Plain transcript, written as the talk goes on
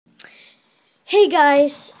Hey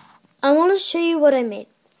guys, I want to show you what I made.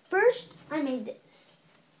 First, I made this.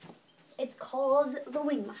 It's called the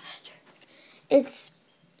Wingmaster.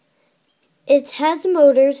 It has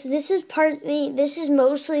motors. This is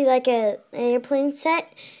mostly like an airplane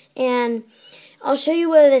set, and I'll show you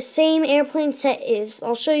what the same airplane set is.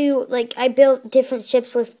 I'll show you, like, I built different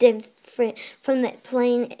ships with different from that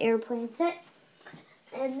plain airplane set.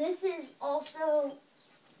 And this is also,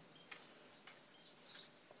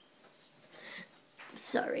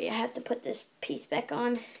 sorry, I have to put this piece back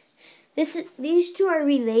on. These two are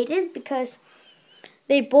related because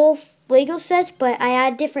they both Lego sets, but I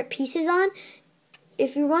add different pieces on.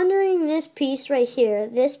 If you're wondering, this piece right here,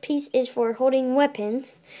 this piece is for holding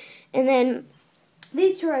weapons, and then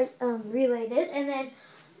these two are related. And then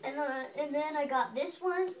I got this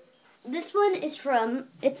one. This one is from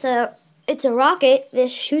it's a rocket.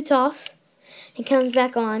 This shoots off and comes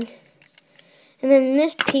back on. And then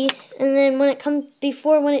this piece, and then when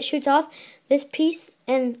it shoots off, this piece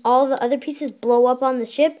and all the other pieces blow up on the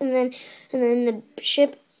ship, and then the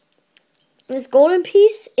ship, this golden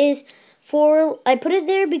piece is for, I put it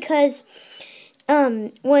there because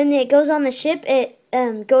when it goes on the ship, it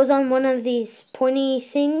goes on one of these pointy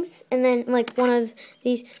things, and then like one of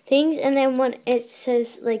these things, and then when it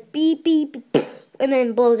says like beep beep, beep, and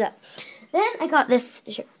then blows up. Then I got this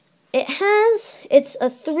ship. It's a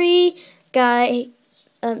 3-guy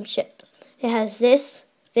ship. It has this,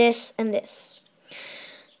 and this.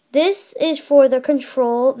 This is for the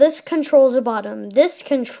control. This controls the bottom. This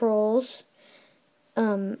controls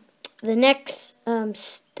the next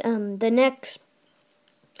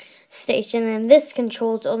station, and this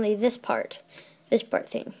controls only this part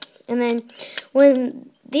thing. And then when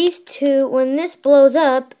this blows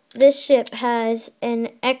up, this ship has an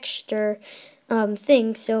extra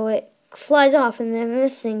thing, so it flies off, and then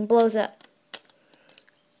this thing blows up.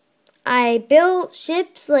 I built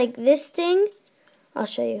ships like this thing. I'll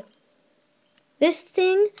show you. This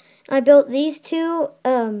thing, I built these two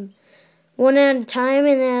one at a time,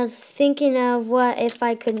 and then I was thinking of what if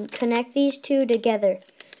I could connect these two together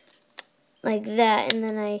like that, and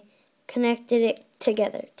then I connected it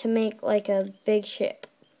together to make like a big ship.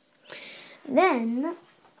 Then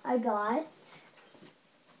I got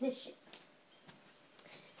this ship.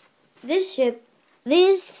 This ship,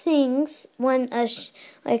 these things, when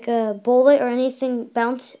like a bullet or anything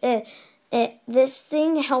bounce, this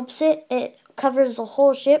thing helps it. It covers the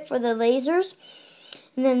whole ship for the lasers.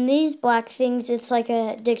 And then these black things, it's like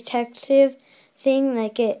a detective thing,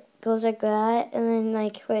 like it goes like that. And then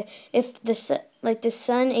like if the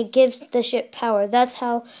sun, it gives the ship power. That's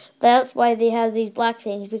why they have these black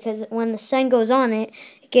things, because when the sun goes on it,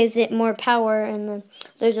 it gives it more power, and then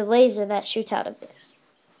there's a laser that shoots out of this.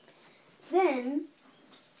 Then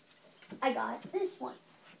I got this one.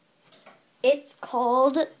 It's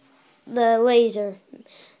called the laser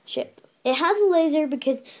ship. It has a laser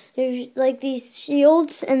because there's like these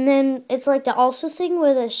shields, and then it's like the also thing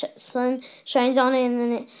where the sun shines on it, and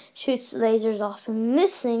then it shoots lasers off. And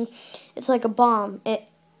this thing, it's like a bomb.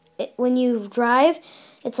 When you drive,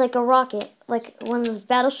 it's like a rocket, like one of those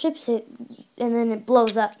battleships. And then it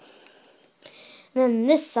blows up. And then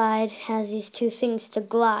this side has these two things to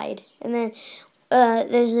glide, and then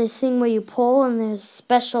there's this thing where you pull, and there's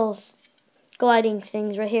special gliding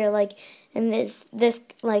things right here, like, and this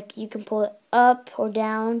like you can pull it up or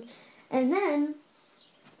down. And then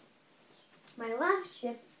my last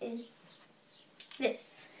ship is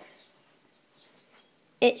this.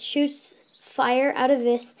 It shoots fire out of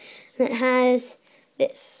this, and it has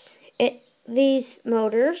these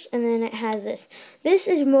motors, and then it has this. This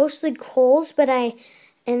is mostly coals, but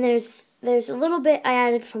there's a little bit I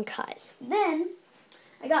added from Kai's. Then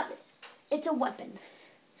I got this. It's a weapon.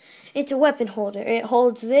 It's a weapon holder. It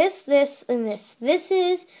holds this, and this. This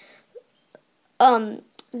is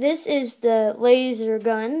the laser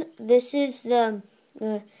gun. This is the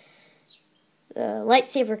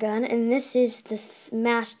lightsaber gun, and this is the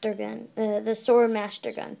master gun, the sword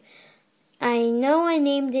master gun. I know I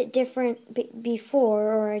named it different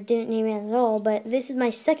before, or I didn't name it at all, but this is my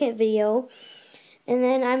second video, and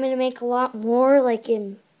then I'm gonna make a lot more, like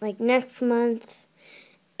in next month,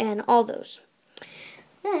 and all those.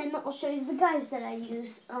 Then I'll show you the guys that I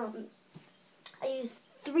use. I use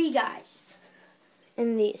 3 guys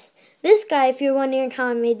in these. This guy, if you're wondering how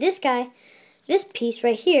I made this guy, this piece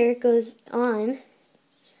right here goes on.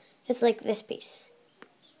 It's like this piece.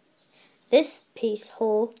 This piece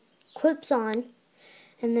hole clips on,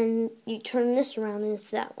 and then you turn this around, and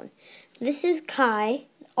it's that one. This is Kai,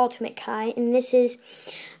 Ultimate Kai, and this is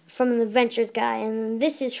from the Adventures guy, and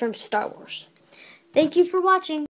this is from Star Wars. Thank you for watching.